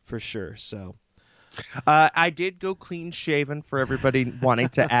 for sure. So I did go clean shaven for everybody wanting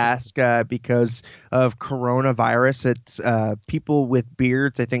to ask, because of coronavirus. It's people with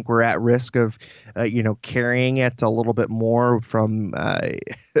beards, I think, were at risk of, you know, carrying it a little bit more from. I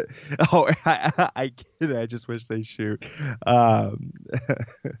just wish they shoot.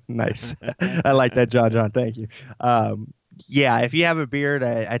 Nice. I like that, John. Thank you. Yeah, if you have a beard,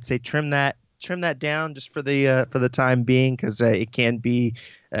 I'd say trim that down just for the time being, because it can be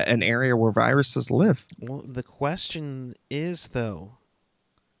an area where viruses live. Well, the question is, though,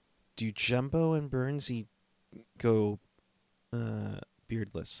 do Jumbo and Burnsy go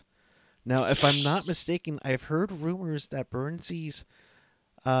beardless? Now, if I'm not mistaken, I've heard rumors that Burnsy's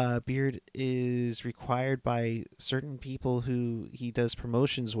beard is required by certain people who he does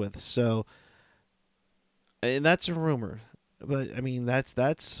promotions with. So, and that's a rumor. But I mean, that's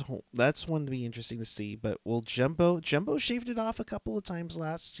one to be interesting to see. But will Jumbo shaved it off a couple of times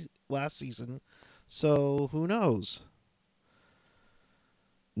last season, so who knows?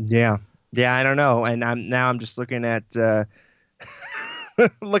 Yeah, I don't know. And I'm just looking at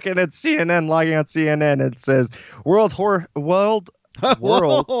looking at CNN, logging on CNN. It says World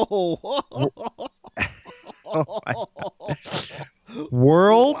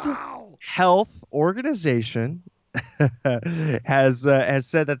Health Organization has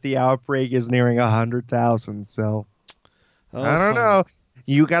said that the outbreak is nearing 100,000. So Oh, I don't fun. know.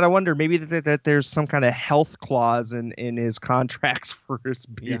 You got to wonder maybe that there's some kind of health clause in his contracts for his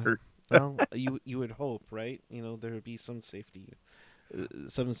Yeah. beard. Well, you would hope, right? There would be some safety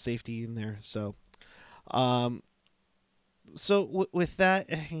in there. Um, with that,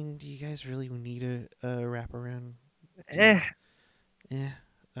 I mean, do you guys really need a wraparound? Eh, Yeah.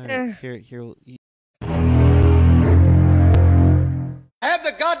 All right. eh. Here. Have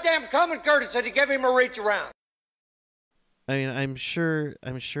the goddamn common courtesy to give him a reach around. I mean, I'm sure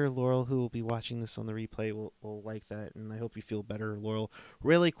Laurel, who will be watching this on the replay, will like that, and I hope you feel better, Laurel.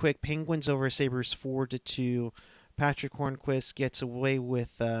 Really quick, Penguins over Sabres 4-2. Patrick Hornquist gets away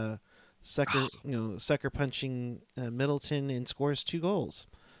with sucker punching Middleton and scores 2 goals,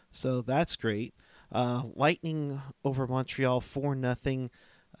 so that's great. Lightning over Montreal 4-0.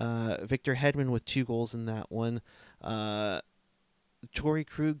 Victor Hedman with 2 goals in that one. Torrey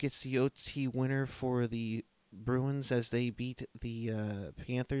Krug gets the OT winner for the Bruins as they beat the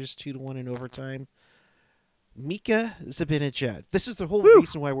Panthers 2-1 in overtime. Mika Zibanejad. This is the whole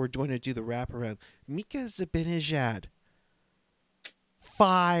reason why we're going to do the wraparound. Mika Zibanejad.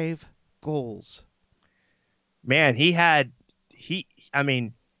 5 goals. Man, he had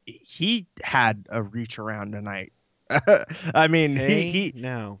a reach around tonight. I mean, he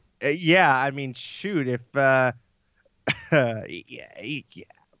now. Yeah, I mean, shoot, if yeah,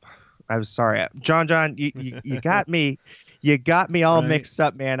 I'm sorry, John, you got me. You got me all mixed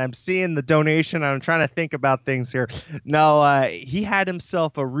up, man. I'm seeing the donation. I'm trying to think about things here. No, he had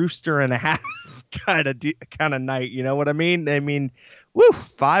himself a rooster and a half kind of night. You know what I mean? I mean,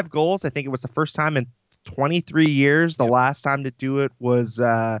 5 goals. I think it was the first time in 23 years. The last time to do it was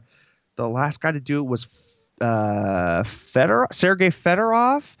the last guy to do it was Sergei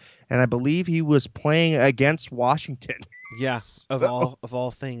Fedorov, and I believe he was playing against Washington. Yes, of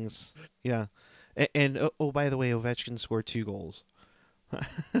all things. Yeah. And by the way, Ovechkin scored 2 goals.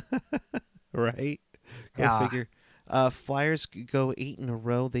 Right? Go figure. Flyers go 8 in a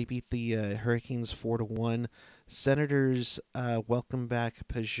row. They beat the Hurricanes 4-1. Senators welcome back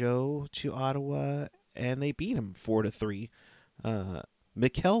Peugeot to Ottawa, and they beat him 4-3.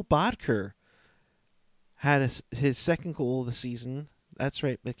 Mikkel Bodker had his second goal of the season. That's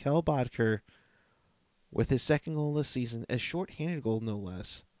right, Mikkel Bodker with his second goal of the season, a shorthanded goal no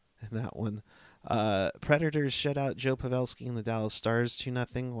less in that one. Predators shut out Joe Pavelski and the Dallas Stars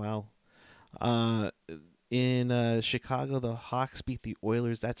 2-0. Wow. In Chicago, the Hawks beat the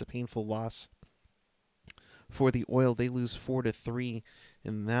Oilers. That's a painful loss for the Oil. They lose 4-3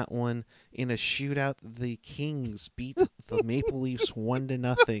 in that one. In a shootout, the Kings beat the Maple Leafs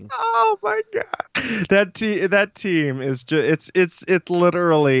 1-0. Oh my god, that team is just it's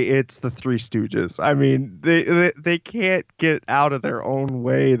literally it's the Three Stooges. I mean, they can't get out of their own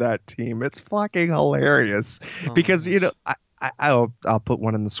way. That team, it's fucking hilarious because I'll put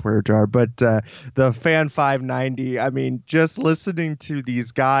one in the swear jar, but the Fan 590. I mean, just listening to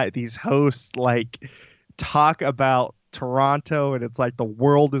these hosts like talk about Toronto and it's like the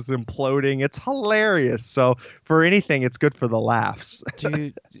world is imploding. It's hilarious. So for anything, it's good for the laughs.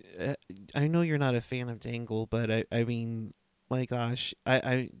 Dude, I know you're not a fan of Dangle, but I mean, my gosh,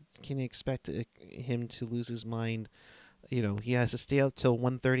 I can expect him to lose his mind. He has to stay out till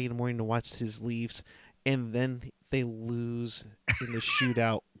 1:30 in the morning to watch his Leafs, and then they lose in the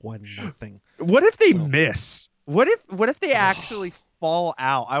shootout 1-0. What if they miss? What if they actually fall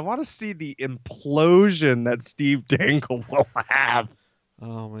out? I want to see the implosion that Steve Dangle will have.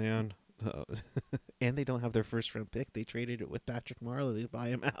 Oh man. And they don't have their first round pick. They traded it with Patrick Marleau to buy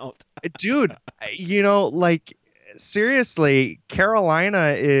him out. Dude, like seriously,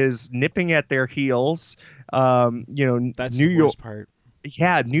 Carolina is nipping at their heels. That's New the York worst part.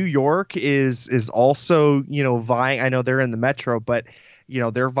 Yeah, New York is also, vying. I know they're in the Metro, but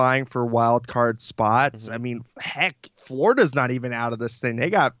they're vying for wild card spots. Mm-hmm. I mean, heck, Florida's not even out of this thing. They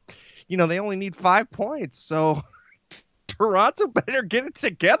got, they only need 5 points. So Toronto better get it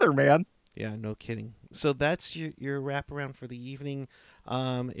together, man. Yeah, no kidding. So that's your wraparound for the evening.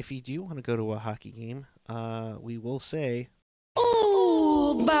 If you do want to go to a hockey game, we will say,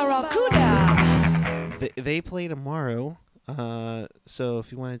 ooh, Barracuda. They play tomorrow. So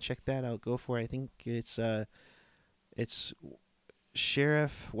if you want to check that out, go for it. I think it's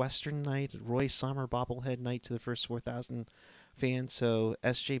Sheriff Western Night, Roy Sommer bobblehead night to the first 4,000 fans. So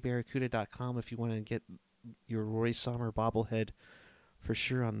sjbarracuda.com if you want to get your Roy Sommer bobblehead for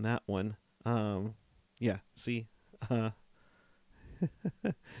sure on that one. Yeah, see,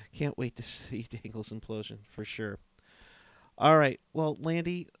 can't wait to see Dangle's implosion for sure. All right, well,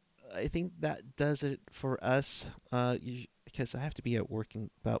 Landy, I think that does it for us. Because I have to be at work in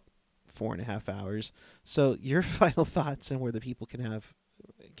about 4.5 hours. So your final thoughts and where the people can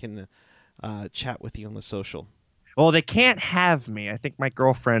chat with you on the social. Well, they can't have me. I think my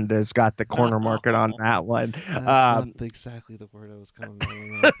girlfriend has got the corner market on that one. That's not exactly the word I was kind of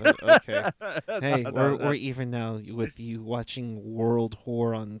knowing of, but okay. Hey, we're even now with you watching World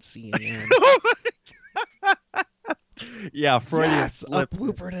Whore on CNN. Yeah, Freudian yes, slip. A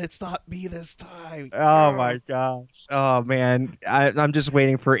blooper, and it's not me this time. Oh my gosh. Oh man, I'm just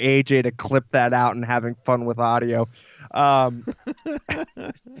waiting for AJ to clip that out and having fun with audio.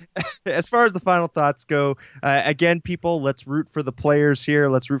 As far as the final thoughts go, again, people, let's root for the players here.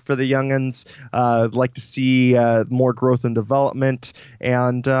 Let's root for the youngins. I'd like to see more growth and development,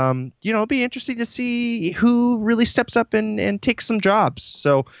 and be interesting to see who really steps up and takes some jobs.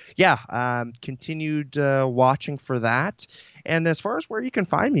 So yeah, continued watching for that. And as far as where you can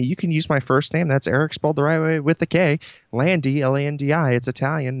find me, you can use my first name. That's Eric, spelled the right way with the K. Landi, Landi. It's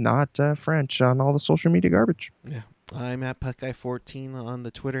Italian, not French, on all the social media garbage. Yeah. I'm at PuckGuy14 on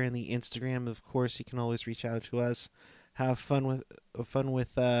the Twitter and the Instagram. Of course, you can always reach out to us. Have fun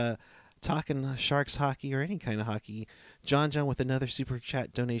with talking Sharks hockey or any kind of hockey. John with another super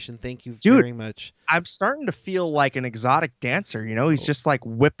chat donation. Thank you very much. I'm starting to feel like an exotic dancer. He's just like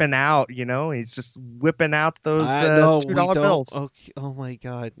whipping out. He's just whipping out those $2 bills. Okay. Oh my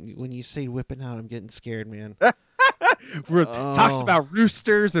God! When you say whipping out, I'm getting scared, man. Talks about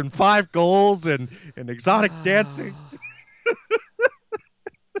roosters and 5 goals and exotic dancing.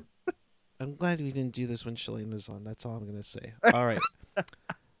 I'm glad we didn't do this when Shalane was on. That's all I'm gonna say. All right,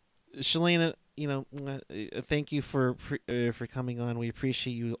 Shalane, thank you for coming on. We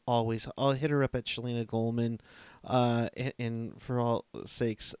appreciate you always. I'll hit her up at Shalana Goldman, and for all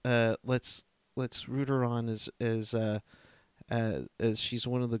sakes, let's root her on as she's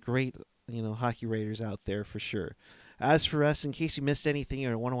one of the great hockey writers out there for sure. As for us, in case you missed anything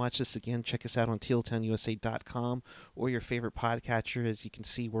or want to watch this again, check us out on tealtownusa.com or your favorite podcatcher. As you can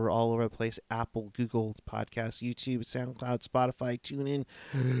see, we're all over the place: Apple, Google Podcasts, YouTube, SoundCloud, Spotify, TuneIn,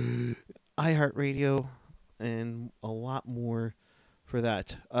 iHeartRadio, and a lot more for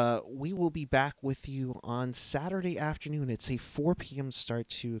that. We will be back with you on Saturday afternoon. It's a 4 p.m. start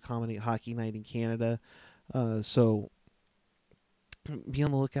to accommodate Hockey Night in Canada. So be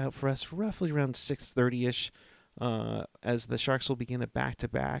on the lookout for us for roughly around 6:30ish. As the Sharks will begin a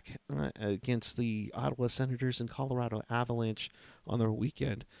back-to-back against the Ottawa Senators and Colorado Avalanche on their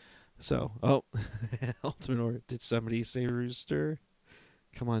weekend. So, Ultimate, did somebody say rooster?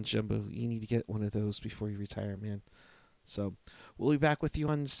 Come on, Jumbo. You need to get one of those before you retire, man. So, we'll be back with you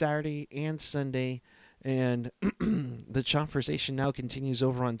on Saturday and Sunday. And the conversation now continues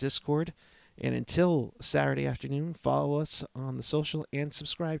over on Discord. And until Saturday afternoon, follow us on the social and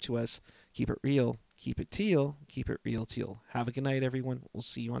subscribe to us. Keep it real. Keep it teal. Keep it real teal. Have a good night, everyone. We'll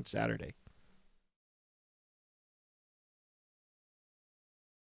see you on Saturday.